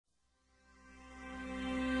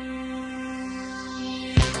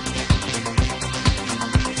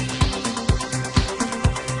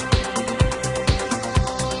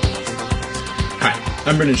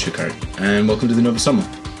I'm Brendan Schickart, and welcome to the Nova Summer.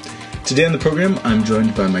 Today on the program, I'm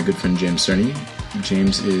joined by my good friend James Cerne.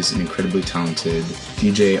 James is an incredibly talented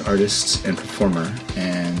DJ, artist, and performer,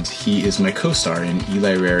 and he is my co-star in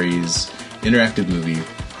Eli Rary's interactive movie,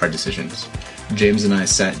 Hard Decisions. James and I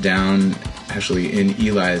sat down, actually, in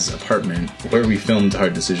Eli's apartment, where we filmed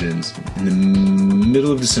Hard Decisions, in the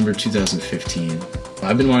middle of December 2015.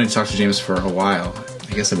 I've been wanting to talk to James for a while.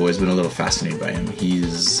 I guess I've always been a little fascinated by him.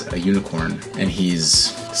 He's a unicorn, and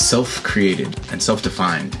he's self-created and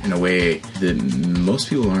self-defined in a way that most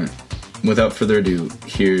people aren't. Without further ado,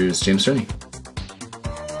 here's James Cerne.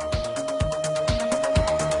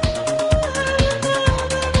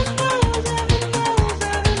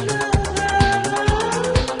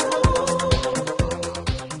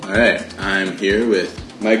 Alright, I'm here with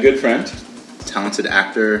my good friend, talented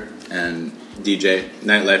actor and DJ,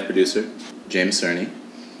 nightlife producer, James Cerne.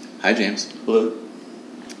 Hi, James. Hello.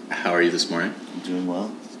 How are you this morning? I'm doing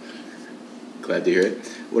well. Glad to hear it.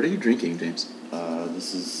 What are you drinking, James?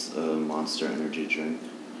 This is a Monster energy drink.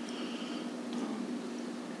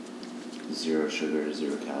 0 sugar,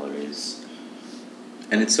 0 calories.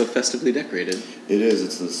 And it's so festively decorated. It is.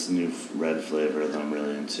 It's this new red flavor that I'm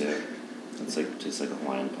really into. It's like tastes like a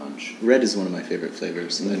Hawaiian punch. Red is one of my favorite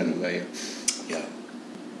flavors. I don't know about you. Yeah.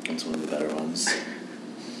 It's one of the better ones.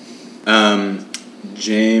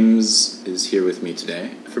 James is here with me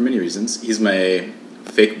today for many reasons. He's my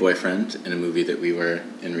fake boyfriend in a movie that we were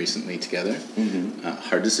in recently together,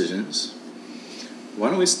 Hard Decisions. Why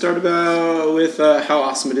don't we start with how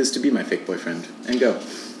awesome it is to be my fake boyfriend, and go.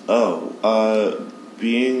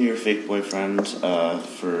 Being your fake boyfriend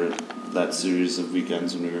for that series of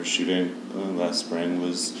weekends when we were shooting last spring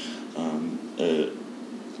was an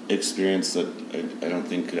experience that I don't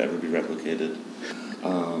think could ever be replicated.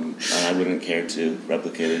 And I wouldn't care to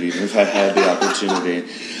replicate it even if I had the opportunity.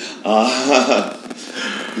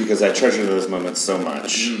 Because I treasure those moments so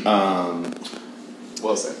much.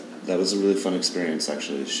 Well said. That was a really fun experience,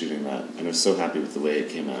 actually, shooting that. And I was so happy with the way it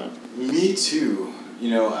came out. Me too. You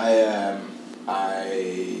know, I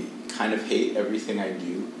kind of hate everything I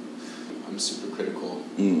do. I'm super critical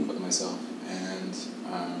of myself. And,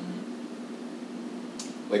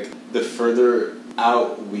 the further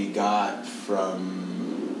out we got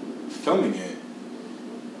from filming it,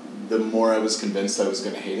 the more I was convinced I was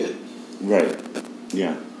going to hate it. Right.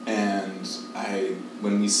 Yeah. And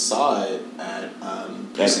when we saw it at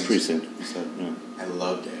Precinct, yeah. I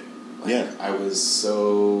loved it. Yeah. I was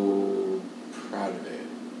so proud of it.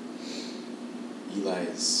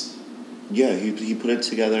 Eli's. Yeah, he put it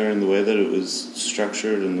together in the way that it was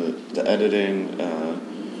structured and the editing.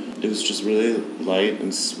 It was just really light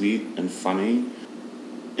and sweet and funny.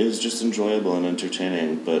 It was just enjoyable and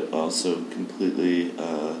entertaining, but also completely.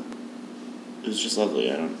 It was just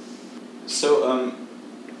lovely. So,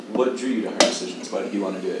 what drew you to Hard Decisions? Why did you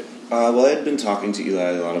want to do it? Well, I had been talking to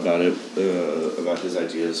Eli a lot about it, about his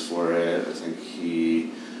ideas for it. I think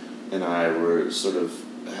he and I were sort of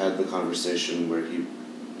had the conversation where he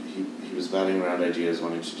was batting around ideas,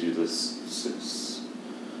 wanting to do this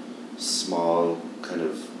small kind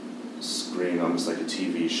of screen, almost like a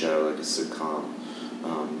TV show, like a sitcom,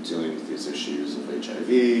 dealing with these issues of HIV,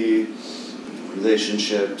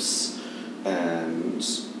 relationships, and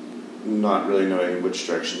not really knowing which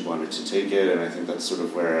direction he wanted to take it. And I think that's sort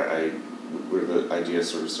of where the idea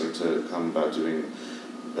sort of started to come about doing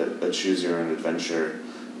a choose your own adventure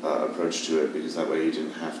approach to it, because that way you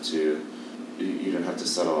didn't have to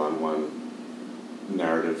settle on one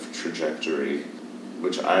narrative trajectory,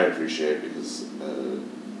 which I appreciate, because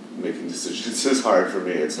making decisions is hard for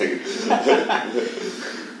me. It's like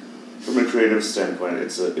from a creative standpoint,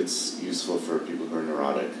 it's useful for people who are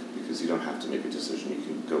neurotic, because you don't have to make a decision. You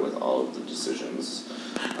can go with all of the decisions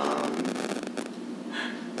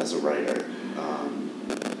as a writer.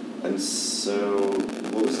 And so,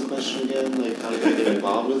 what was the question again? How did I get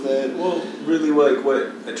involved with it? Well, really,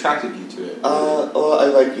 what attracted you to it? Well, I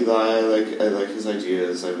like Eli. I like his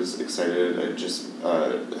ideas. I was excited. I just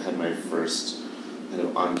had my first kind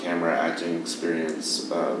of on-camera acting experience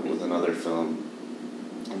with another film.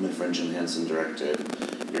 My friend Jim Henson directed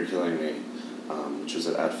 "You're Killing Me," which was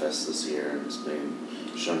at AdFest this year, and was being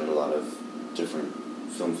shown at a lot of different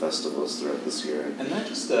film festivals throughout this year. And that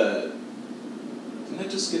just didn't that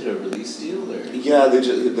just get a release deal, or? Yeah,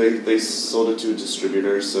 they sold it to a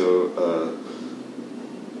distributor. So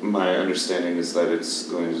my understanding is that it's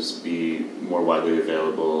going to just be more widely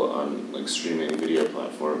available on streaming video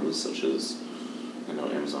platforms such as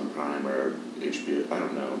Amazon Prime or HBO. I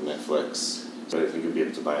don't know, Netflix. But I think you'll be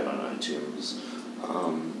able to buy it on iTunes.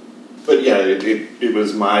 But yeah, it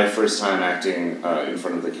was my first time acting in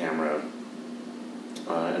front of the camera,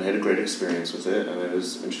 and I had a great experience with it, and I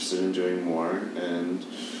was interested in doing more, and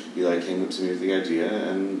Eli came to me with the idea,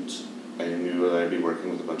 and I knew that I'd be working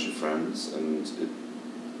with a bunch of friends, and it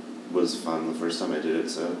was fun the first time I did it,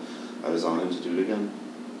 so I was on in to do it again.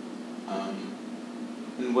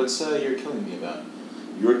 And what's You're Killing Me about?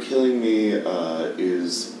 You're Killing Me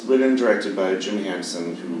is written and directed by Jim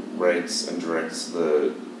Henson, who writes and directs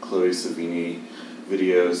the Chloe Savini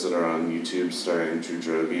videos that are on YouTube starring Drew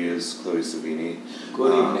Droege as Chloe Savini.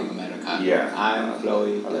 Good evening, America. Yeah. I'm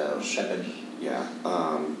Chloe hello. Savini. Yeah.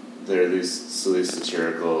 There are these silly,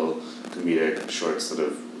 satirical, comedic shorts that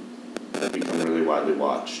have become really widely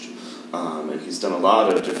watched. And he's done a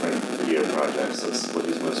lot of different video projects. That's what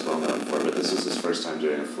he's most well known for. But this was his first time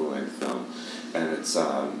doing a full-length film. And it's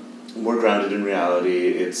more grounded in reality.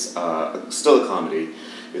 It's still a comedy.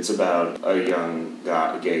 It's about a young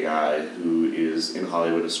gay guy who is in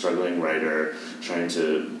Hollywood, a struggling writer, trying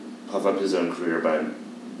to puff up his own career by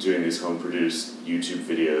doing these home-produced YouTube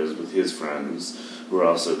videos with his friends, who are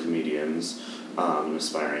also comedians,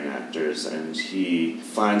 aspiring actors, and he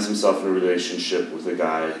finds himself in a relationship with a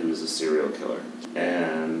guy who is a serial killer.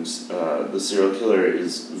 And the serial killer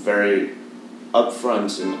is very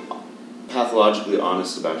upfront and pathologically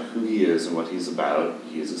honest about who he is and what he's about.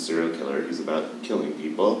 He is a serial killer. He's about killing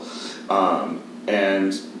people.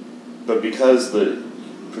 But because the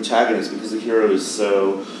protagonist, because the hero is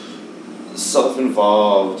so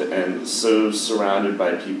self-involved and so surrounded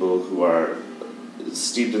by people who are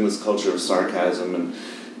steeped in this culture of sarcasm and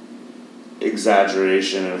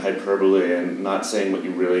exaggeration and hyperbole and not saying what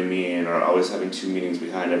you really mean or always having two meanings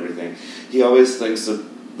behind everything, he always thinks that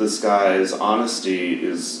this guy's honesty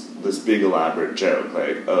is this big elaborate joke,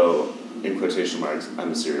 like, oh, in quotation marks,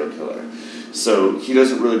 I'm a serial killer. So he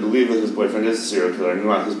doesn't really believe that his boyfriend is a serial killer, and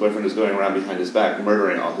meanwhile his boyfriend is going around behind his back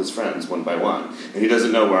murdering all his friends one by one. And he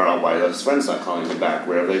doesn't know why his friend's not calling him back.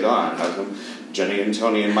 Where have they gone? How come Jenny and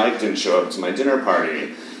Tony and Mike didn't show up to my dinner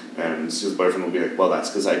party? And his boyfriend will be like, well, that's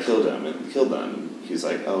because I killed him and killed them. And he's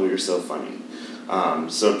like, oh, you're so funny.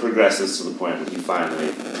 So it progresses to the point when he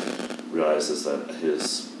finally realizes that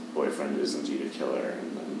his boyfriend is indeed a killer,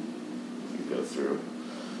 and then you go through.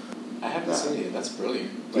 I haven't seen it. That's brilliant.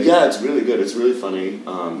 Yeah, it's really good. It's really funny.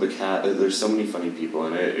 There's so many funny people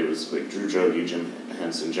in it. It was like Drew Droege, Jim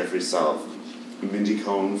Henson, Jeffrey Self, Mindy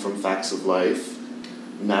Cohn from Facts of Life,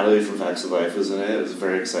 Natalie from Facts of Life was in it. It was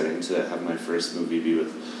very exciting to have my first movie be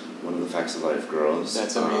with one of the Facts of Life girls.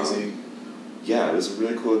 That's amazing. Yeah, it was a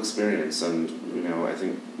really cool experience, and I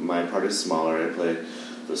think my part is smaller. I play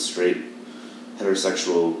the straight,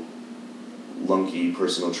 heterosexual, lunky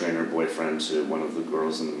personal trainer boyfriend to one of the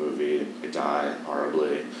girls in the movie. I die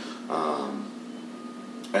horribly,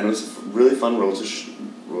 and it was a really fun role to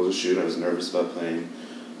shoot. I was nervous about playing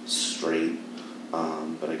straight,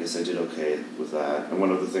 but I guess I did okay with that. And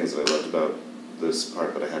one of the things that I loved about this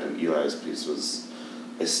part that I had in Eli's piece was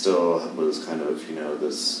I still was kind of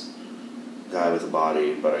this guy with a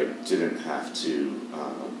body, but I didn't have to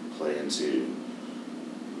play into.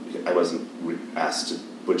 I wasn't asked to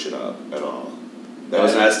butch it up at all. I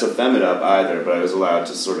wasn't asked to femme it up either, but I was allowed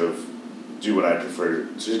to sort of do what I prefer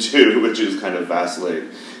to do, which is kind of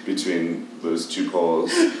vacillate between those two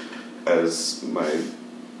poles as my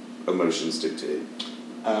emotions dictate.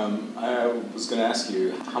 I was going to ask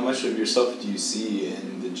you, how much of yourself do you see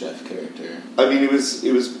in the Jeff character? I mean, it was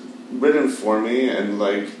written for me, and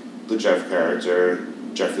like the Jeff character,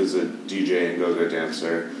 Jeff is a DJ and go-go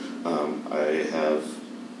dancer. I have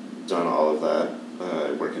done all of that.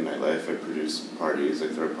 I work in nightlife. I produce parties. I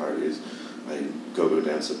throw parties. I go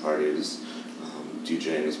dance at parties.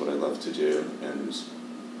 DJing is what I love to do, and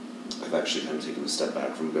I've actually kind of taken a step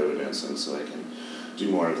back from go dancing so I can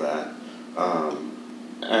do more of that.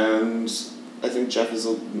 And I think Jeff is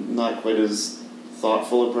not quite as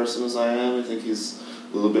thoughtful a person as I am. I think he's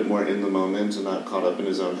a little bit more in the moment and not caught up in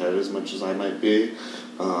his own head as much as I might be.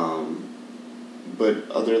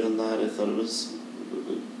 But other than that, I thought it was.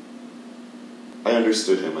 I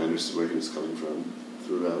understood him. I understood where he was coming from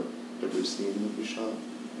throughout every scene, every shot.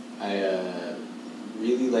 I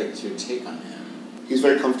really liked your take on him. He's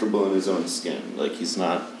very comfortable in his own skin. Like, he's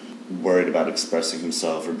not worried about expressing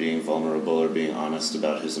himself or being vulnerable or being honest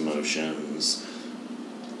about his emotions.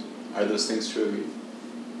 Are those things true of you?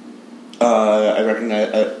 I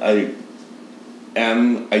recognize. I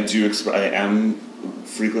am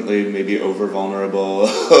frequently maybe over vulnerable.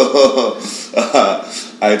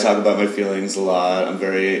 I talk about my feelings a lot. I'm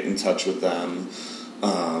very in touch with them.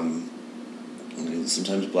 I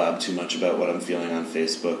sometimes blab too much about what I'm feeling on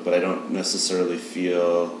Facebook, but I don't necessarily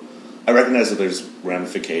feel. I recognize that there's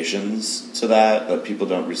ramifications to that people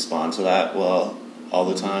don't respond to that well all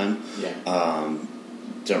the time. Yeah.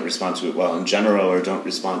 don't respond to it well in general, or don't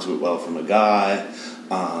respond to it well from a guy.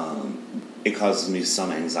 It causes me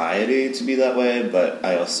some anxiety to be that way, but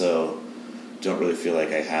I also don't really feel like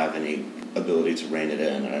I have any ability to rein it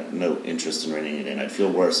in. I have no interest in reining it in. I'd feel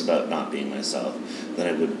worse about not being myself than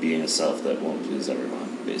I would being a self that won't please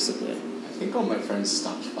everyone, basically. I think all my friends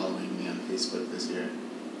stopped following me on Facebook this year.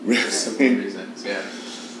 Really? For simple reasons, yeah.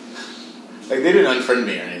 Like, they didn't unfriend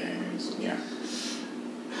me or anything. Yeah.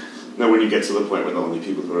 No, when you get to the point where the only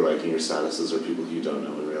people who are liking your statuses are people who you don't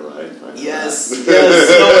know in real life. Yes, oh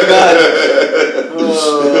my god.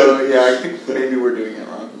 Oh, yeah, I think maybe we're doing it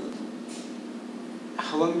wrong.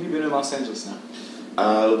 How long have you been in Los Angeles now?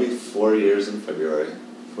 It'll be 4 years in February.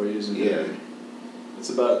 4 years in February. It's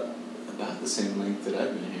about the same length that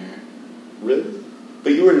I've been here. Really?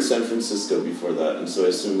 But you were in San Francisco before that, and so I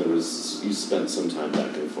assume you spent some time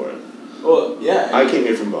back and forth. Well, yeah. I came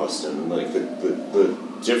here from Boston, and like the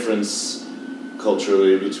difference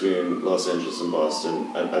culturally between Los Angeles and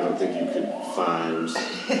Boston, I don't think you could find.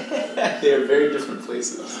 They are very different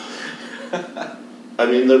places. I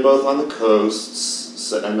mean, they're both on the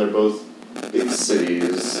coasts, and they're both big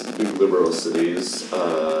cities, big liberal cities,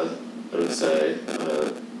 I would say,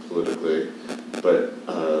 politically. But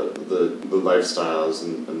the lifestyles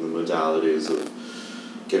and the modalities of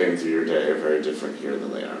getting through your day are very different here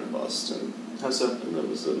than they are in Boston. How so? And that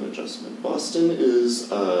was an adjustment. Boston is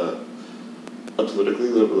a politically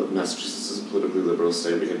liberal. Massachusetts is a politically liberal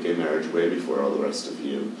state. We had gay marriage way before all the rest of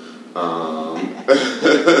you.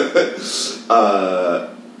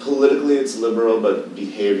 Politically, it's liberal, but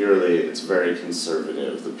behaviorally, it's very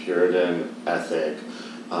conservative. The Puritan ethic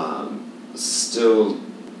still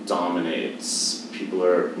dominates. People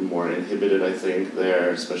are more inhibited, I think,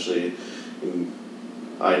 there, especially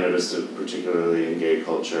I noticed it particularly in gay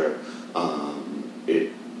culture.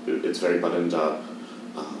 It's very buttoned up.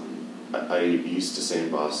 I used to say in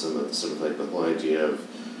Boston that sort of like the whole idea of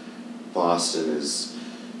Boston is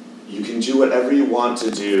you can do whatever you want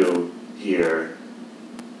to do here,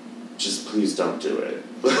 just please don't do it.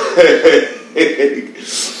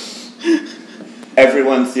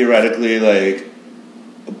 Everyone theoretically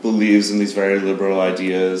believes in these very liberal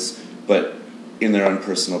ideas, but in their own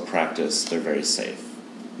personal practice, they're very safe.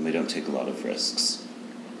 And they don't take a lot of risks.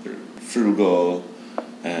 They're frugal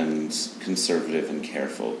and conservative and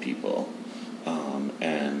careful people.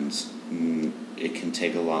 And it can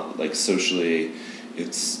take a lot, socially,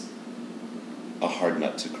 it's a hard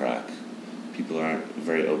nut to crack. People aren't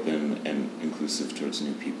very open and inclusive towards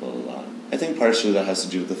new people a lot. I think partially that has to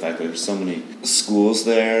do with the fact that there's so many schools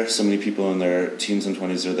there, so many people in their teens and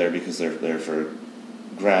 20s are there because they're there for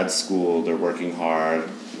grad school, they're working hard,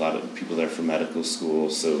 a lot of people there for medical school,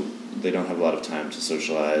 so they don't have a lot of time to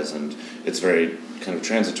socialize, and it's very kind of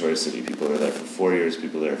transitory city. People are there for 4 years,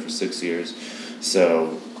 people are there for 6 years,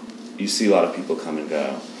 so you see a lot of people come and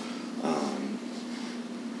go.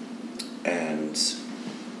 And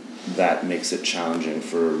that makes it challenging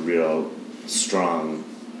for a real strong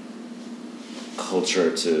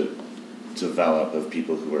culture to develop of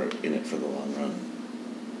people who are in it for the long run.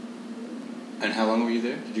 And how long were you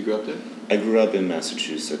there? Did you grow up there? I grew up in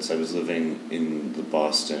Massachusetts. I was living in the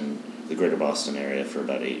greater Boston area for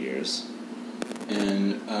about 8 years.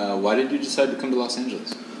 And why did you decide to come to Los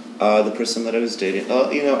Angeles? The person that I was dating,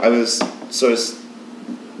 I was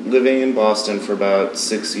living in Boston for about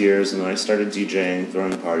 6 years, and then I started DJing,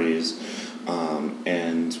 throwing parties,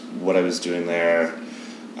 and what I was doing there,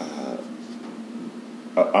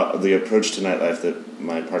 the approach to nightlife that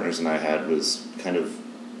my partners and I had was kind of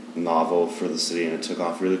novel for the city, and it took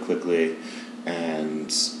off really quickly,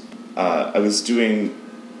 and I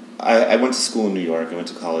went to school in New York, I went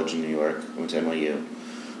to college in New York, I went to NYU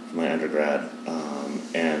for my undergrad,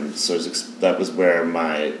 and so that was where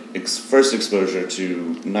my first exposure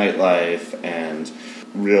to nightlife and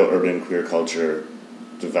real urban queer culture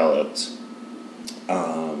developed,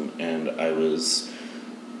 and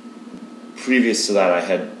previous to that I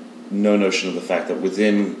had no notion of the fact that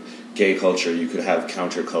within gay culture you could have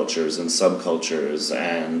countercultures and subcultures,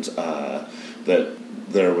 and that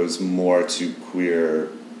there was more to queer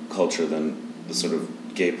culture than the sort of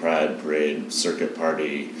gay pride parade, circuit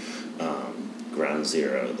party, ground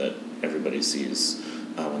zero that everybody sees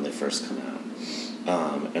when they first come out.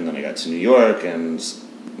 And then I got to New York, and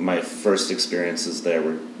my first experiences there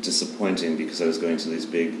were disappointing because I was going to these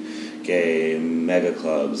big gay mega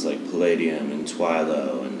clubs like Palladium and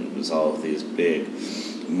Twilo, and it was all of these big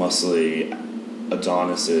muscly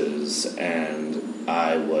Adonises, and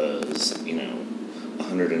I was,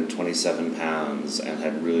 127 pounds and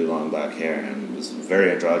had really long black hair and was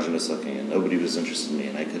very androgynous looking, and nobody was interested in me,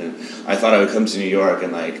 and I thought I would come to New York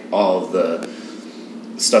and all of the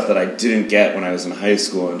stuff that I didn't get when I was in high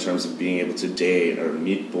school in terms of being able to date or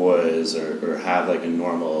meet boys or have like a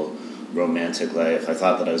normal romantic life. I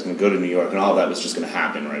thought that I was going to go to New York and all of that was just going to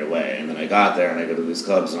happen right away. And then I got there and I go to these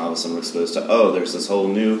clubs and all of a sudden we're exposed to, there's this whole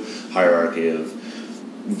new hierarchy of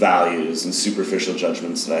values and superficial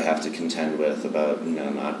judgments that I have to contend with about,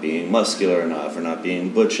 not being muscular enough or not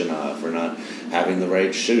being butch enough or not having the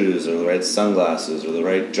right shoes or the right sunglasses or the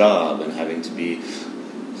right job and having to be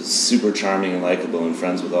super charming and likable and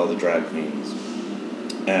friends with all the drag queens.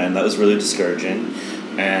 And that was really discouraging.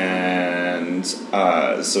 And so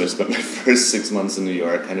I spent my first 6 months in New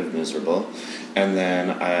York kind of miserable. And then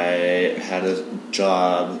I had a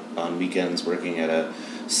job on weekends working at a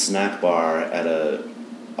snack bar at a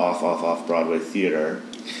off Broadway theater.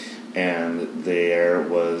 And there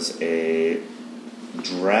was a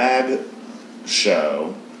drag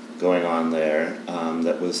show going on there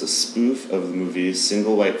that was a spoof of the movie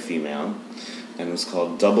Single White Female, and it was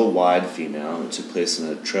called Double Wide Female. It took place in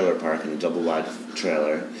a trailer park in a double wide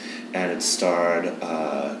trailer, and it starred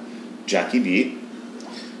Jackie Beat,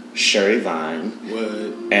 Sherry Vine,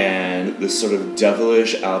 and this sort of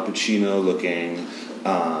devilish Al Pacino looking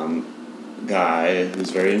guy who's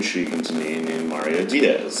very intriguing to me named Mario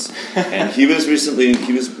Diaz. And he was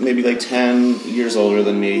maybe like 10 years older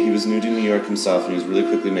than me. He was new to New York himself, and he was really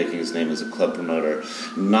quickly making his name as a club promoter.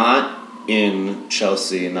 Not in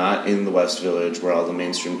Chelsea, not in the West Village where all the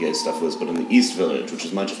mainstream gay stuff was, but in the East Village, which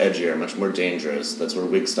is much edgier, much more dangerous. That's where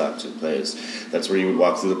Wigstock took place. That's where you would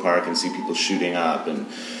walk through the park and see people shooting up and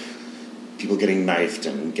people getting knifed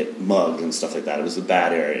and get mugged and stuff like that. It was the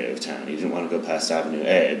bad area of town. You didn't want to go past Avenue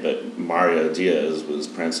A, but Mario Diaz was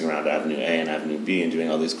prancing around Avenue A and Avenue B and doing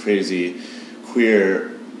all these crazy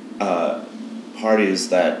queer parties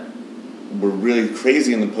that were really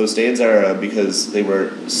crazy in the post-AIDS era because they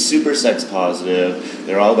were super sex positive.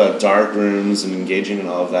 They're all about dark rooms and engaging in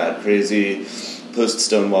all of that crazy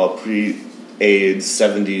post-Stonewall, pre-AIDS,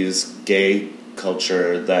 70s gay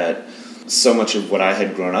culture that so much of what I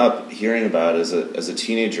had grown up hearing about as a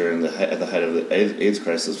teenager at the height of the AIDS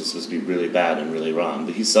crisis was supposed to be really bad and really wrong.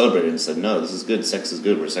 But he celebrated and said, no, this is good, sex is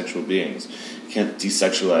good, we're sexual beings. You can't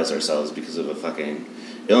desexualize ourselves because of a fucking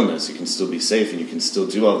illness. You can still be safe and you can still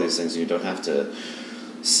do all these things and you don't have to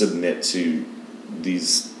submit to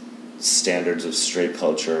these standards of straight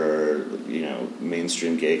culture or,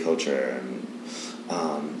 mainstream gay culture. And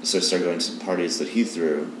so I started going to parties that he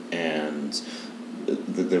threw, and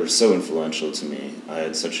they were so influential to me. I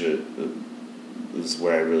had it was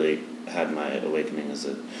where I really had my awakening as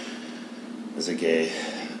a gay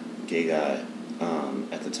guy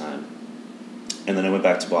at the time. And then I went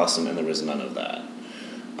back to Boston, and there was none of that.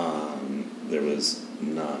 There was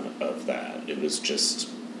none of that. It was just,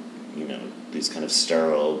 these kind of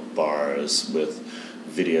sterile bars with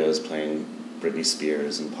videos playing Britney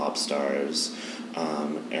Spears and pop stars,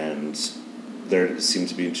 and there seemed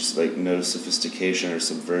to be just like no sophistication or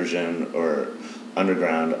subversion or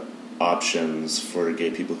underground options for gay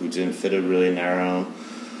people who didn't fit a really narrow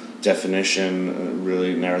definition, a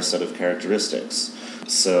really narrow set of characteristics.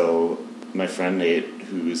 So my friend Nate,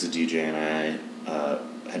 who is a DJ, and I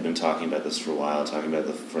had been talking about this for a while, talking about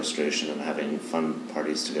the frustration and having fun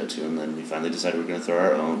parties to go to, and then we finally decided we were going to throw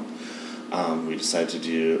our own. We decided to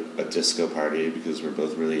do a disco party because we're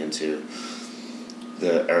both really into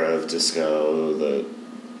the era of disco,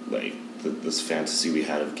 this fantasy we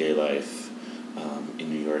had of gay life in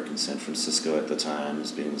New York and San Francisco at the time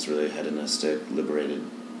as being this really hedonistic, liberated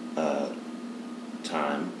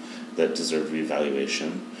time that deserved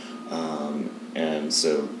reevaluation. And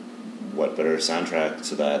so what better soundtrack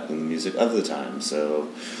to that than the music of the time? So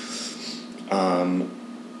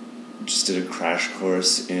just did a crash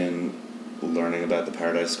course in learning about the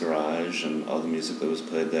Paradise Garage and all the music that was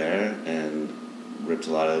played there, and ripped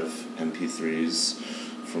a lot of MP3s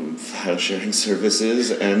from file sharing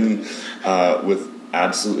services, and with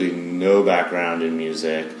absolutely no background in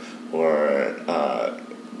music or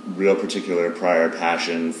real particular prior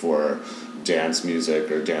passion for dance music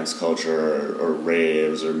or dance culture or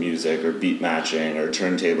raves or music or beat matching or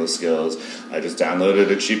turntable skills. I just downloaded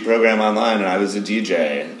a cheap program online and I was a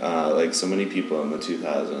DJ, like so many people in the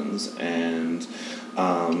 2000s. And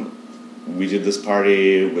we did this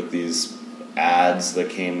party with these ads that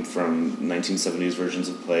came from 1970s versions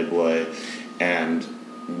of Playboy, and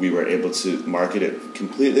we were able to market it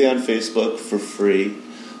completely on Facebook for free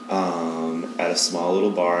at a small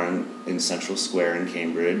little bar in Central Square in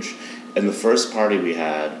Cambridge. And the first party we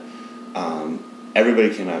had,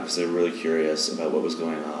 everybody came out because they were really curious about what was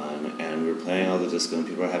going on, and we were playing all the disco and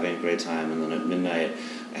people were having a great time. And then at midnight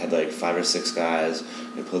I had like 5 or 6 guys.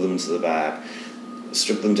 I pulled them into the back.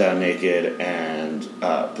 strip them down naked and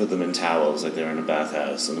put them in towels like they were in a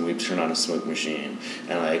bathhouse, and then we'd turn on a smoke machine,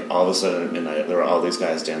 and like all of a sudden at midnight there were all these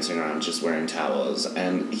guys dancing around just wearing towels.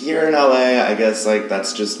 And here in LA, I guess like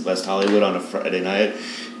that's just West Hollywood on a Friday night.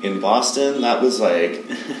 In Boston, that was like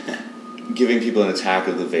giving people an attack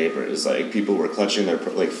of the vapors. Like people were clutching their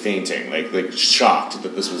fainting, like shocked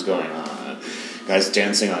that this was going on. Guys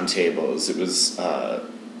dancing on tables. It was.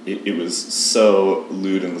 It was so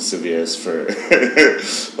lewd and lascivious for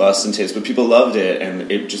Boston taste, but people loved it,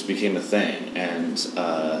 and it just became a thing. And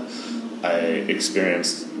I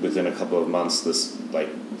experienced within a couple of months this like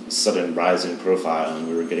sudden rise in profile, and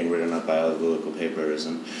we were getting written up by all the local papers,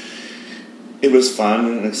 and it was fun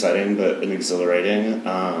and exciting, but exhilarating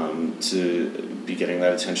to be getting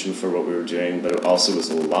that attention for what we were doing. But it also was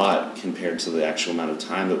a lot compared to the actual amount of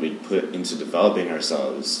time that we'd put into developing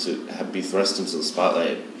ourselves to be thrust into the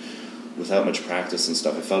spotlight without much practice and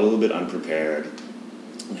stuff. I felt a little bit unprepared.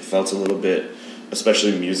 I felt a little bit,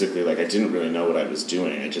 especially musically, like I didn't really know what I was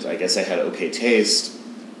doing. I guess I had okay taste,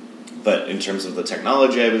 but in terms of the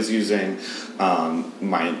technology I was using,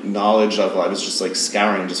 my knowledge level, I was just like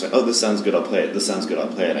scouring, just like, oh, this sounds good, I'll play it. This sounds good, I'll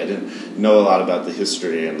play it. I didn't know a lot about the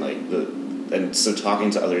history and so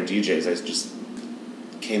talking to other DJs, I just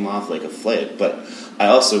came off like a flake. But I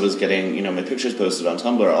also was getting, my pictures posted on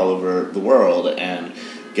Tumblr all over the world, and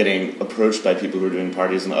getting approached by people who were doing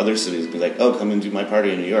parties in other cities, be like, oh, come and do my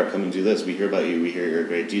party in New York, come and do this, we hear about you, we hear you're a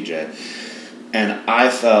great DJ. And I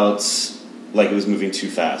felt like it was moving too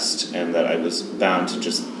fast, and that I was bound to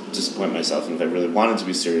just disappoint myself, and if I really wanted to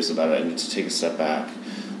be serious about it, I needed to take a step back,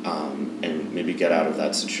 and maybe get out of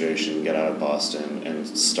that situation, get out of Boston, and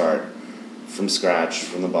start from scratch,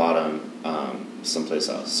 from the bottom, someplace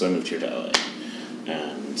else. So I moved here to LA,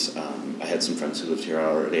 and I had some friends who lived here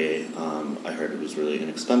already. I heard it was really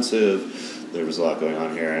inexpensive. There was a lot going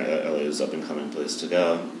on here. LA is an up-and-coming place to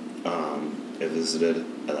go. I visited.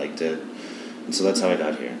 I liked it. And so that's how I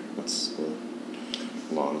got here. That's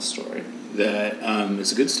a long story. That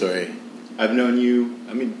it's a good story. I've known you,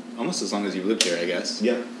 almost as long as you've lived here, I guess.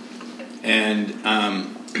 Yeah. And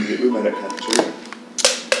we met at cafeteria.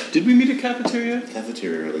 Did we meet at cafeteria?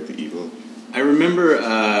 Cafeteria, like the evil. I remember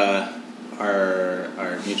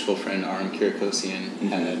our mutual friend Aram Kirikosian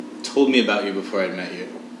had told me about you before I'd met you.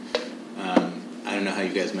 I don't know how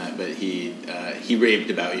you guys met, but he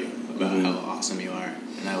raved about you, about how awesome you are,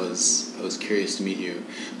 and I was curious to meet you.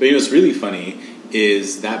 But what's really funny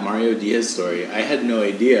is that Mario Diaz story. I had no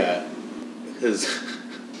idea, because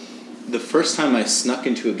the first time I snuck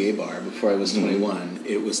into a gay bar before I was 21,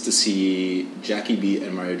 it was to see Jackie Beat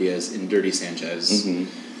and Mario Diaz in Dirty Sanchez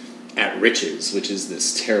at Rich's, which is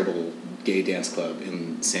this terrible gay dance club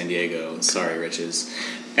in San Diego. Sorry, Rich's.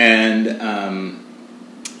 And,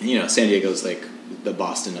 San Diego's like the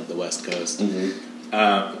Boston of the West Coast.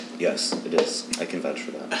 Yes, it is. I can vouch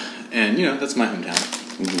for that. And, that's my hometown.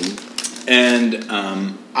 And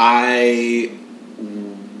I...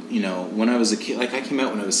 when I was a kid, like I came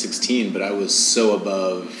out when I was 16, but I was so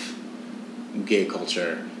above gay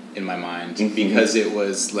culture in my mind because it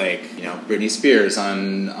was like, Britney Spears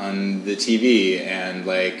on the TV and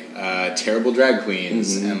like terrible drag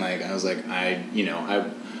queens and like I was like I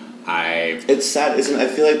It's sad, isn't it? I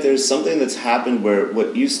feel like there's something that's happened where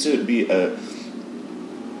what used to be a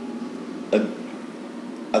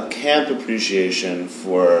camp appreciation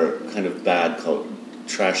for kind of bad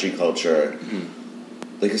trashy culture.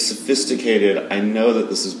 Like a sophisticated, I know that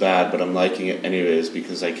this is bad, but I'm liking it anyways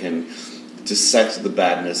because I can dissect the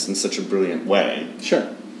badness in such a brilliant way. Sure.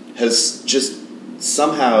 Has just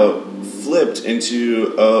somehow flipped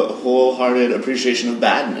into a wholehearted appreciation of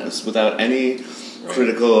badness without any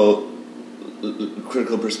critical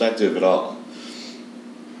perspective at all.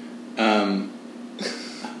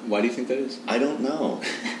 Why do you think that is? I don't know.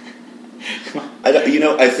 I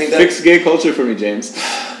think that... Fix gay culture for me, James.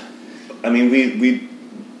 I mean,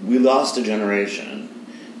 we lost a generation,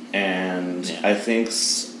 and I think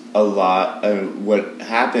a lot. What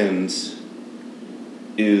happened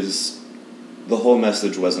is the whole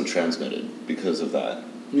message wasn't transmitted because of that.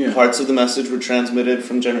 Yeah. Parts of the message were transmitted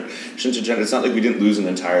from generation to generation. It's not like we didn't lose an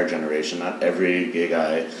entire generation. Not every gay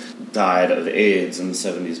guy died of AIDS in the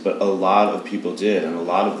 70s, but a lot of people did, and a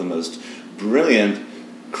lot of the most brilliant,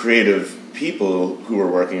 creative people who were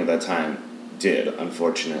working at that time did,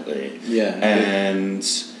 unfortunately. Yeah. And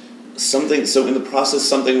something, so in the process,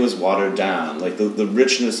 something was watered down. Like the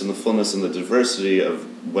richness and the fullness and the diversity of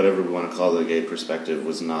whatever we want to call the gay perspective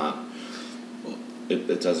was not,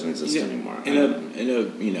 it doesn't exist anymore.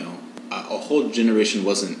 A whole generation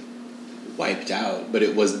wasn't wiped out, but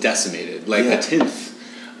it was decimated. Like a tenth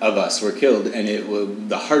of us were killed, and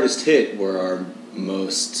the hardest hit were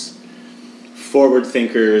most forward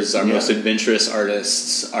thinkers, our Yeah. most adventurous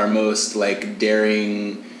artists, our most like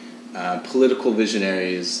daring political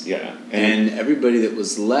visionaries. Yeah. And everybody that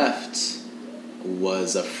was left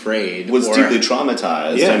was afraid. Was or, deeply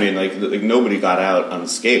traumatized. Yeah. I mean, like nobody got out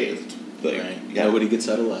unscathed. Like, right. yeah. Nobody gets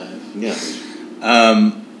out alive. Yeah.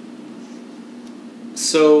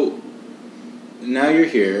 So now you're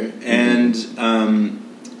here, and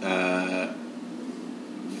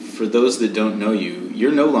for those that don't know you,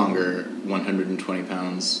 you're no longer 120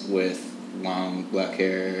 pounds with long black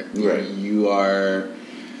hair. Right. You're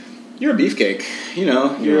a beefcake. You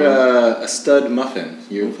know, you're a stud muffin.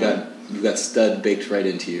 You've got stud baked right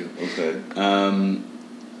into you. Okay.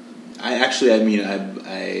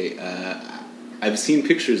 I've seen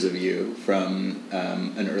pictures of you from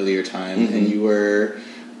an earlier time, and you were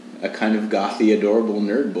a kind of gothy, adorable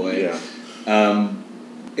nerd boy. Yeah.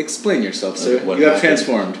 Explain yourself, sir. What You have happened?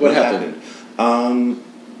 transformed. What happened?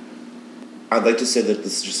 I'd like to say that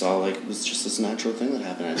this is just all like, it was just this natural thing that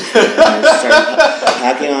happened. I just started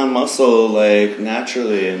packing on muscle like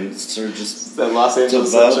naturally, and sort of just that Los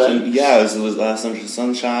Angeles developed. sunshine. And, yeah, it was Los Angeles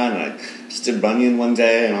sunshine. And I just did running one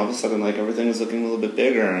day, and all of a sudden, like everything was looking a little bit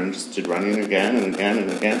bigger, and just did running again and again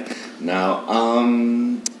and again. Now,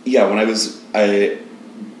 yeah, when I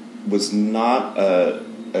was not a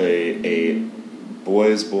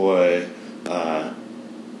boy's boy.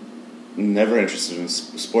 Never interested in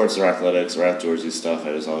sports or athletics or outdoorsy stuff.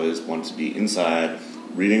 I was always wanted to be inside,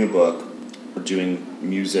 reading a book, or doing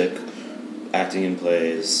music, acting in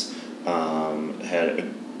plays. Had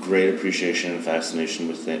a great appreciation and fascination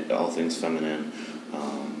with all things feminine.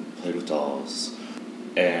 Played with dolls,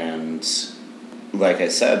 and like I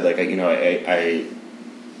said, like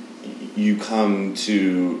you come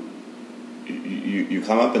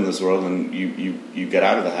up in this world, and you get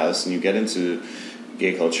out of the house and you get into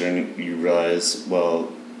gay culture, and you realize,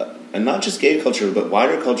 well, and not just gay culture, but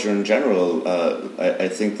wider culture in general. I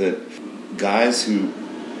think that guys who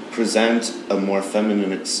present a more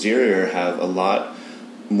feminine exterior have a lot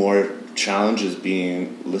more challenges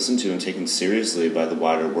being listened to and taken seriously by the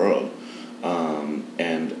wider world.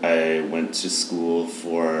 And I went to school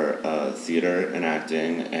for theater and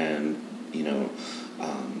acting, and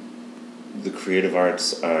the creative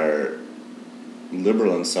arts are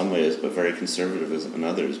liberal in some ways, but very conservative in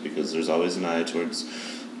others, because there's always an eye towards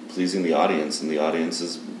pleasing the audience, and the audience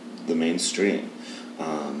is the mainstream.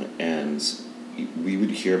 And we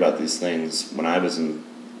would hear about these things when I was in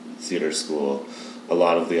theater school. A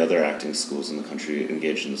lot of the other acting schools in the country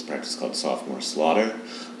engaged in this practice called sophomore slaughter,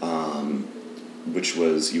 which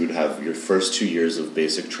was you would have your first 2 years of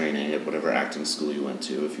basic training at whatever acting school you went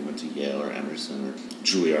to, if you went to Yale or Emerson or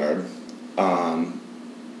Juilliard.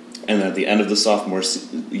 And at the end of the sophomore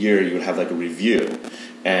year, you would have like a review,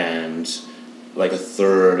 and like a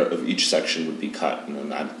third of each section would be cut, and then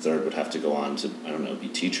that third would have to go on to, I don't know, be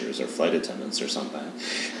teachers or flight attendants or something.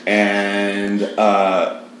 And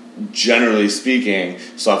generally speaking,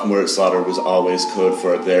 sophomore slaughter was always code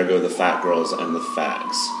for there go the fat girls and the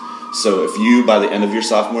fags. So if you, by the end of your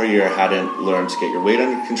sophomore year, hadn't learned to get your weight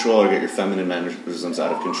under control or get your feminine mannerisms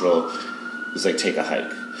out of control, it was like, take a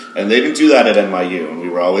hike. And they didn't do that at NYU, and we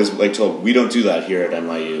were always like told, we don't do that here at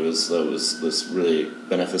NYU. It was this really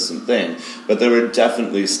beneficent thing. But there were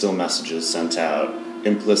definitely still messages sent out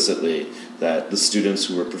implicitly that the students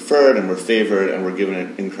who were preferred and were favored and were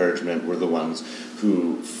given encouragement were the ones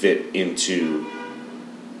who fit into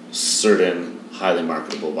certain highly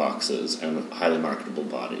marketable boxes and highly marketable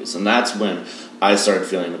bodies. And that's when I started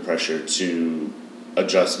feeling the pressure to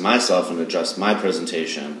adjust myself and adjust my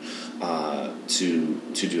presentation to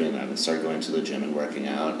doing that, and started going to the gym and working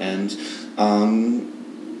out. And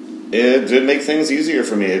it did make things easier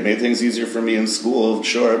for me. It made things easier for me in school,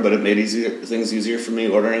 sure, but it made things easier for me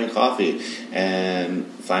ordering a coffee and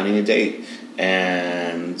finding a date.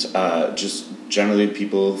 And just generally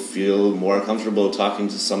people feel more comfortable talking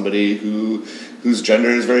to somebody whose gender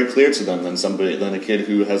is very clear to them than a kid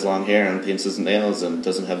who has long hair and paints his nails and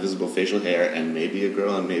doesn't have visible facial hair, and maybe a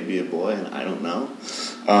girl and maybe a boy, and I don't know.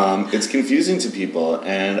 It's confusing to people,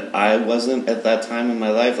 and I wasn't at that time in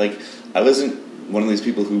my life, like, I wasn't one of these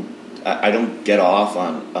people who, I don't get off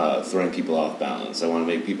on throwing people off balance. I want to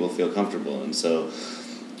make people feel comfortable, and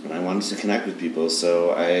I wanted to connect with people,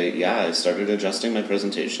 so I started adjusting my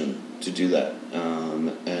presentation to do that.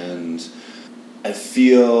 And I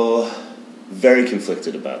feel very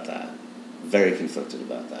conflicted about that.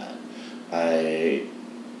 I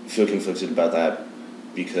feel conflicted about that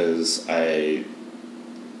because I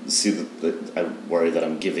see that I worry that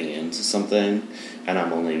I'm giving in to something, and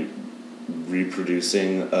I'm only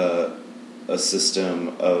reproducing a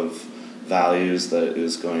system of values that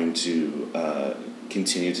is going to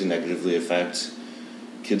continue to negatively affect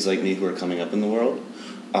kids like me who are coming up in the world.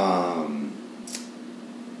 I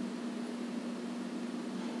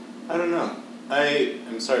don't know.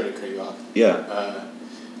 I'm sorry to cut you off. Yeah.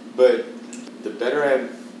 But the better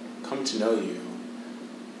I've come to know you,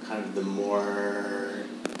 kind of the more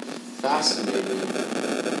fascinated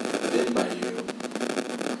I've been by you.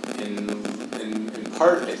 In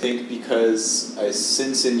part, I think, because I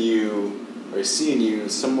sense in you, or I see in you,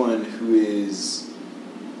 someone who is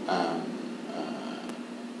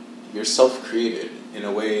you're self-created in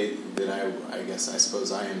a way that I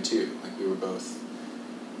suppose I am too. Like, we were both,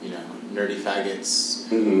 nerdy faggots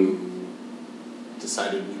who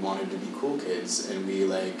decided we wanted to be cool kids, and we,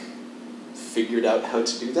 figured out how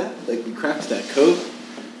to do that. Like, we cracked that code.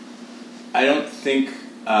 I don't think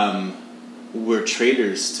we're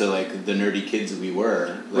traitors to, the nerdy kids we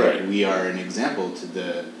were. Right. We are an example to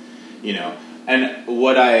the, And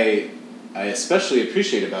what I especially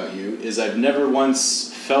appreciate about you is I've never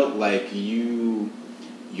once felt like you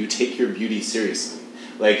take your beauty seriously.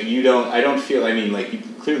 I don't feel, you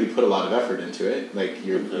clearly put a lot of effort into it.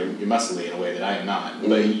 You're muscly in a way that I am not. Mm-hmm.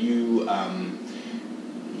 But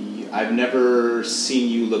I've never seen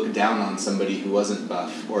you look down on somebody who wasn't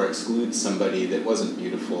buff or exclude somebody that wasn't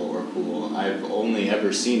beautiful or cool. I've only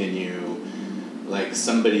ever seen in you,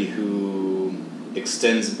 somebody who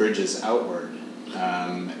extends bridges outward.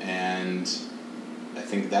 And I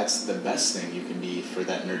think that's the best thing you can be for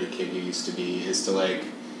that nerdy kid you used to be, is to I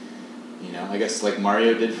guess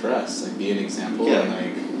Mario did for us, be an example. Yeah.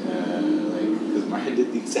 And because Mario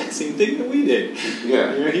did the exact same thing that we did.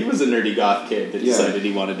 Yeah. He was a nerdy goth kid that decided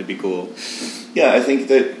he wanted to be cool. Yeah, I think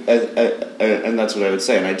that, and that's what I would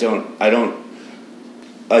say. And I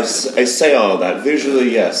say all of that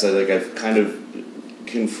visually. Yes, I've kind of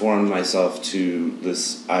conformed myself to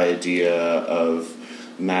this idea of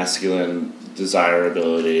masculine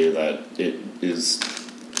desirability that it is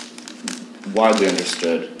widely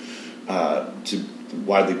understood, to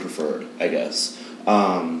widely preferred, I guess.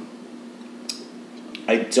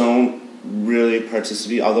 I don't really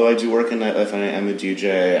participate, although I do work in nightlife and I am a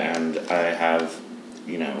DJ, and I have,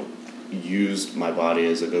 used my body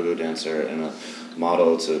as a go-go dancer and a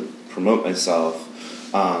model to promote myself.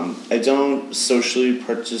 I don't socially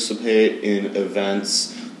participate in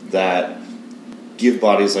events that give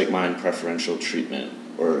bodies like mine preferential treatment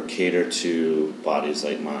or cater to bodies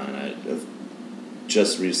like mine. I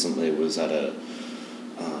just recently was at a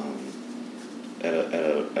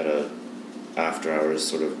after hours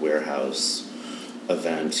sort of warehouse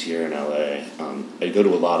event here in LA. I go to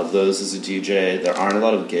a lot of those as a DJ. There aren't a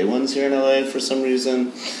lot of gay ones here in LA for some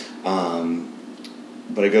reason,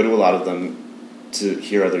 but I go to a lot of them to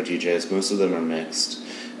hear other DJs. Most of them are mixed.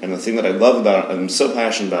 And the thing that I'm so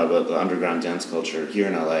passionate about the underground dance culture here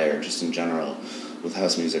in LA, or just in general, with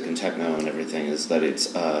house music and techno and everything, is that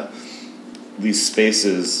it's these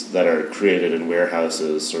spaces that are created in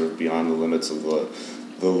warehouses, sort of beyond the limits of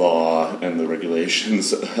the law and the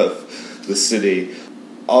regulations of the city,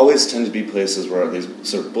 always tend to be places where these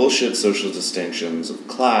sort of bullshit social distinctions of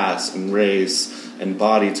class and race and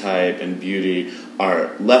body type and beauty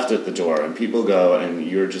are left at the door, and people go, and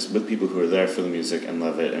you're just with people who are there for the music and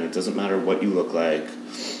love it, and it doesn't matter what you look like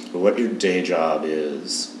or what your day job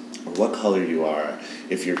is or what color you are.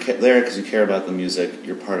 If you're there because you care about the music,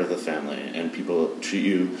 you're part of the family, and people treat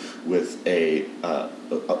you with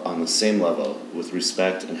on the same level, with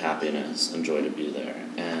respect and happiness and joy to be there.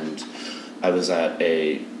 And I was at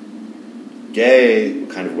a gay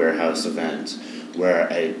kind of warehouse event where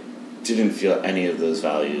I didn't feel any of those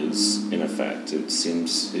values in effect. It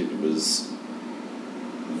seems it was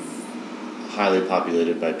highly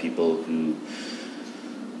populated by people who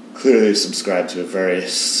clearly subscribe to a very,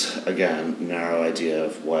 again, narrow idea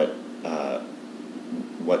of what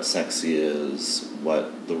sexy is,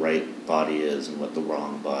 what the right body is, and what the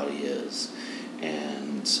wrong body is.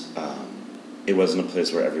 And it wasn't a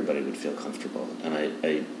place where everybody would feel comfortable. And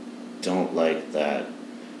I don't like that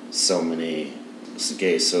so many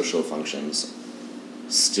gay social functions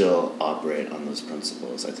still operate on those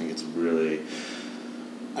principles. I think it's really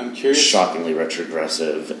shockingly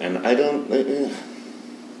retrogressive, and I don't...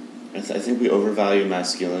 I think we overvalue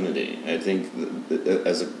masculinity. I think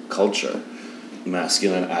as a culture,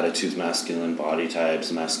 masculine attitudes, masculine body types,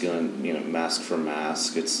 masculine, mask for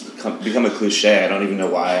mask. It's become a cliche. I don't even know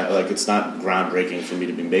why. It's not groundbreaking for me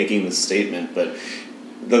to be making this statement, but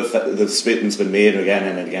the statement's been made again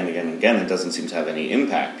and again and again and again. It doesn't seem to have any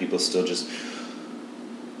impact. People still just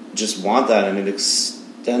want that, and it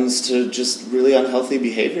extends to just really unhealthy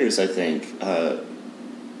behaviors, I think.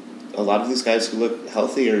 a lot of these guys who look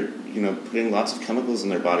healthy are, putting lots of chemicals in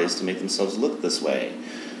their bodies to make themselves look this way.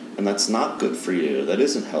 And that's not good for you. That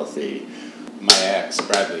isn't healthy. My ex,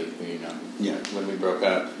 Bradley, who you know, Yeah. when we broke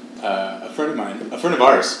up, a friend of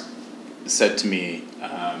ours, said to me,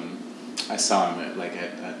 I saw him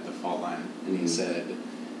at the fault line, and he said,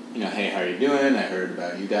 hey, how are you doing? I heard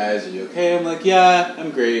about you guys. Are you okay? I'm like, yeah,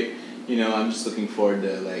 I'm great. I'm just looking forward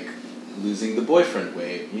to losing the boyfriend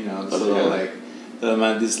weight.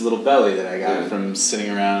 This little belly that I got from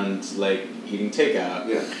sitting around eating takeout,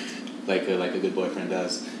 like a good boyfriend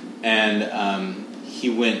does. And he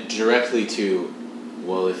went directly to,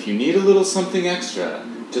 well, if you need a little something extra,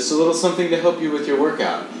 just a little something to help you with your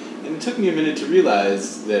workout. And it took me a minute to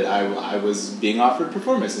realize that I was being offered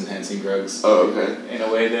performance-enhancing drugs. Oh, okay. In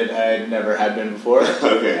a way that I never had been before.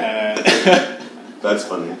 Okay. That's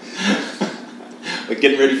funny.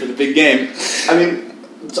 Getting ready for the big game. I mean,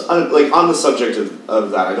 on the subject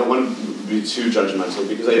of that, I don't want to be too judgmental,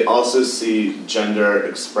 because I also see gender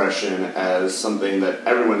expression as something that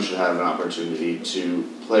everyone should have an opportunity to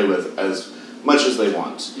play with as much as they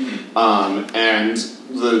want. Mm-hmm. And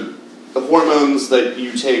the hormones that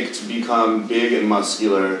you take to become big and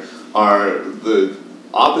muscular are the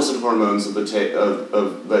opposite hormones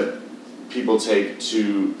that people take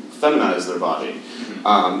to feminize their body.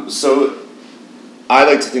 Mm-hmm. So I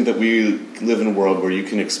like to think that we live in a world where you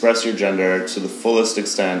can express your gender to the fullest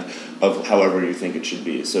extent of however you think it should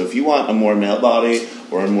be. So if you want a more male body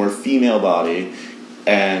or a more female body,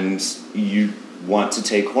 and you want to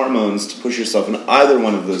take hormones to push yourself in either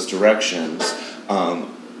one of those directions,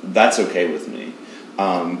 that's okay with me.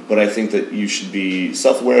 But I think that you should be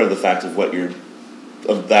self-aware of the fact of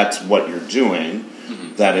that's what you're doing,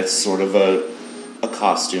 mm-hmm. that it's sort of a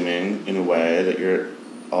costuming in a way, that you're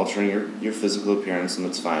altering your physical appearance, and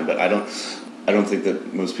that's fine. But I don't think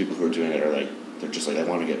that most people who are doing it are they're just I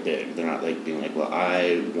want to get big. They're not being well,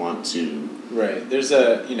 I want to there's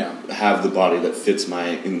have the body that fits my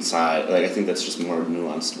inside. I think that's just a more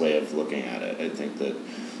nuanced way of looking at it. I think that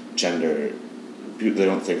gender, they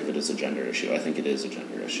don't think of it as a gender issue. I think it is a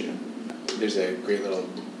gender issue. There's a great little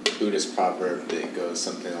Buddhist proverb that goes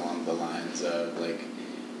something along the lines of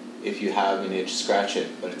if you have an itch, scratch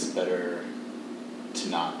it, but it's better to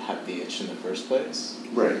not have the itch in the first place.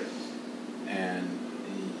 Right. And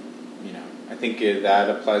I think that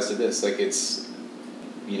applies to this. It's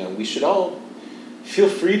we should all feel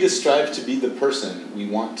free to strive to be the person we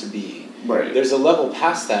want to be. Right. There's a level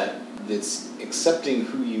past that's accepting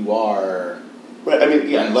who you are. Right. I mean,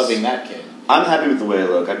 yes. And loving that kid. I'm happy with the way I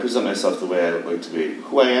look. I present myself the way I like to be.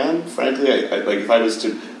 Who I am, frankly, I if I was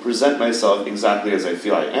to present myself exactly as I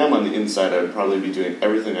feel I am on the inside, I would probably be doing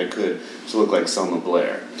everything I could to look like Selma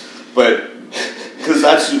Blair. But because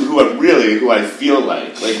that's who I feel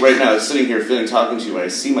like. Right now, sitting here talking to you, I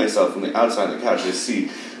see myself from the outside of the couch. I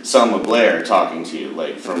see Selma Blair talking to you,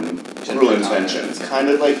 from Cruel Intentions. Kind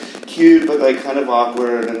of cute, but kind of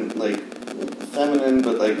awkward, and feminine,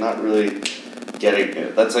 but not really getting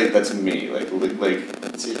it. That's me.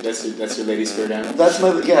 That's your lady skirt down. That's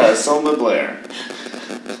Selma Blair.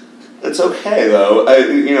 It's okay though.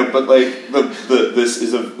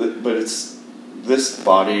 This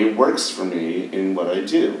body works for me in what I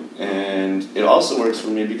do, and it also works for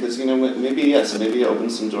me because maybe it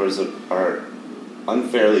opens some doors that are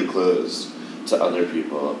unfairly closed to other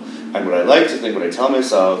people. And what I like to think, what I tell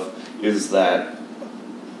myself, is that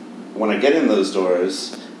when I get in those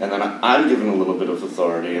doors, and then I'm given a little bit of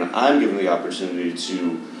authority, and I'm given the opportunity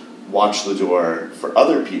to watch the door for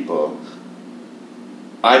other people,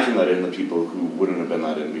 I can let in the people who wouldn't have been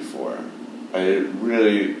let in before. I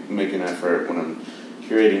really make an effort when I'm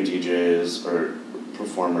curating DJs or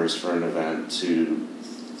performers for an event to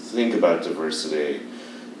think about diversity,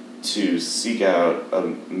 to seek out a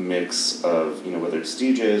mix of, whether it's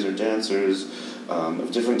DJs or dancers,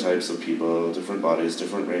 of different types of people, different bodies,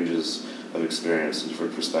 different ranges of experience and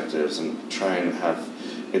different perspectives, and try and have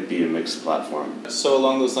it be a mixed platform. So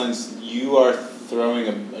along those lines, you are throwing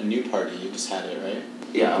a new party. You just had it, right?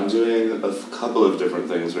 Yeah, I'm doing a couple of different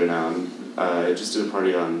things right now. I just did a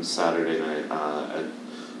party on Saturday night at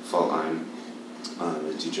Fault Line. I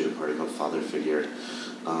DJ'd a party called Father Figure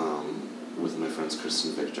with my friends Chris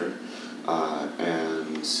and Victor.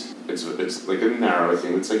 And it's a narrow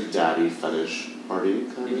theme. It's daddy fetish party,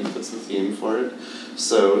 kind of. That's the theme for it.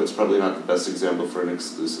 So it's probably not the best example for an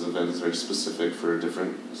exclusive event. It's very specific for a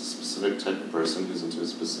specific type of person who's into a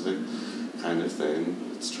specific kind of thing.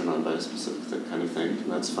 It's turned on by a specific kind of thing, and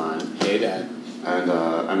that's fine. Hey, Dad. And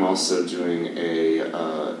I'm also doing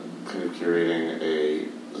curating a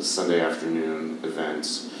Sunday afternoon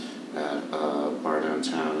event at a bar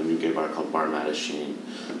downtown, a new gay bar called Bar Mattachine,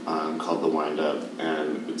 called The Wind Up,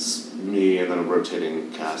 and it's me and then a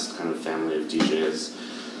rotating cast, kind of family of DJs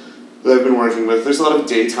that I've been working with. There's a lot of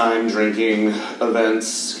daytime drinking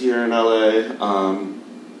events here in LA,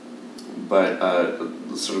 but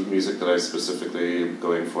the sort of music that I specifically am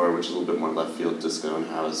going for, which is a little bit more left field, disco and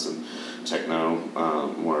house and techno,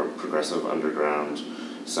 more progressive underground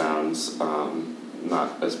sounds,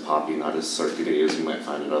 not as poppy, not as circuity as you might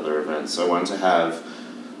find at other events. So I wanted to have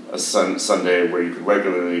a Sunday where you could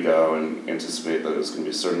regularly go and anticipate that it was going to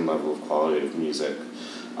be a certain level of quality of music.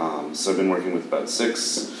 So I've been working with about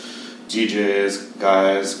 6 DJs,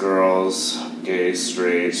 guys, girls, gay,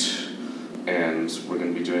 straight, and we're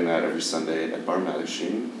going to be doing that every Sunday at Bar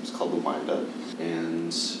Mattachine. It's called The Wind Up,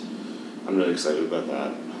 and I'm really excited about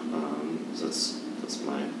that. So that's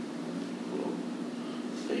my little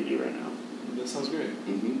baby right now. That sounds great.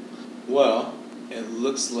 Mm-hmm. Well, it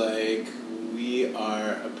looks like we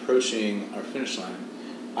are approaching our finish line.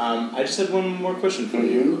 I just had one more question for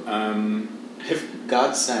you. If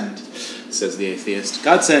God sent, says the atheist,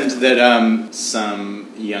 God sent that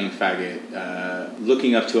some young faggot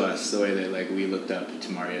looking up to us the way that like we looked up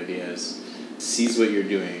to Mario Diaz sees what you're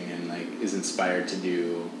doing and like is inspired to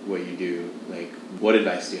do what you do, like what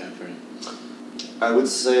advice do you have for him? I would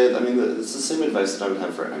say, it's the same advice that I would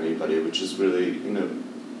have for anybody, which is really,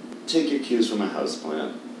 take your cues from a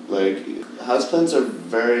houseplant. Like, houseplants are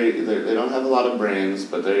they don't have a lot of brains,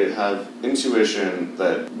 but they have intuition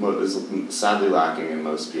that is sadly lacking in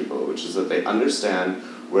most people, which is that they understand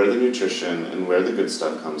where the nutrition and where the good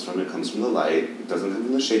stuff comes from. It comes from the light. It doesn't come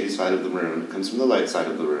from the shady side of the room. It comes from the light side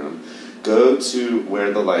of the room. Go to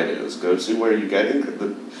where the light is. Go to where you get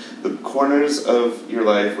the corners of your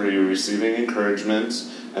life where you're receiving encouragement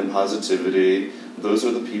and positivity. Those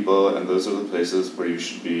are the people and those are the places where you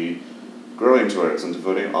should be growing towards and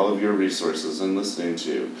devoting all of your resources and listening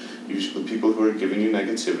to. The people who are giving you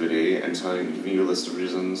negativity and giving you a list of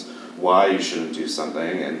reasons why you shouldn't do something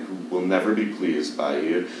and who will never be pleased by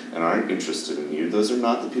you and aren't interested in you, those are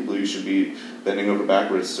not the people you should be bending over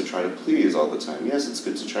backwards to try to please all the time. Yes, it's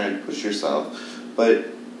good to try and push yourself, but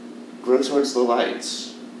grow towards the light.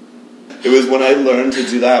 It was when I learned to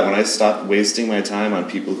do that, when I stopped wasting my time on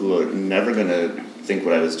people who are never going to think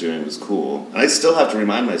what I was doing was cool. And I still have to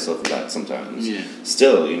remind myself of that sometimes. Yeah.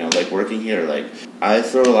 Still, like working here, like I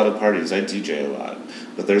throw a lot of parties, I DJ a lot,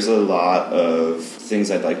 but there's a lot of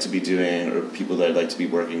things I'd like to be doing or people that I'd like to be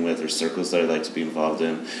working with or circles that I'd like to be involved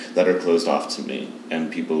in that are closed off to me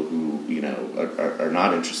and people who, are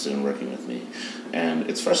not interested in working with me. And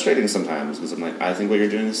it's frustrating sometimes because I'm like, I think what you're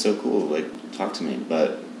doing is so cool, like talk to me,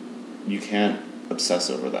 but you can't obsess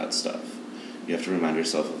over that stuff. You have to remind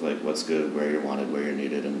yourself of like what's good, where you're wanted, where you're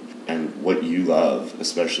needed, and what you love,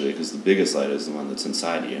 especially because the biggest light is the one that's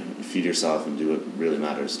inside you. You feed yourself and do what really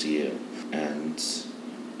matters to you. And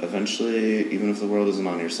eventually, even if the world isn't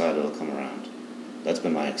on your side, it'll come around. That's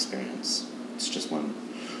been my experience. It's just one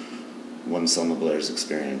Selma Blair's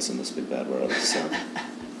experience in this big bad world. So.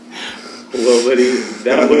 Well, buddy,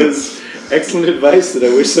 that was excellent advice that I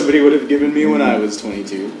wish somebody would have given me when I was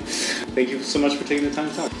 22. Thank you so much for taking the time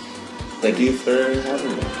to talk. Thank you for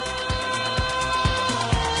having me.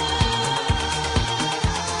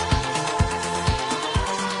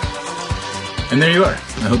 And there you are.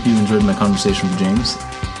 I hope you enjoyed my conversation with James.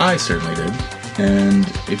 I certainly did. And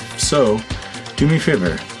if so, do me a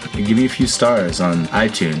favor. Give me a few stars on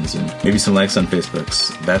iTunes and maybe some likes on Facebook.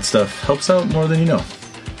 That stuff helps out more than you know.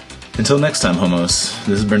 Until next time, homos,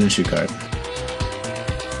 this is Brendan Schuchart.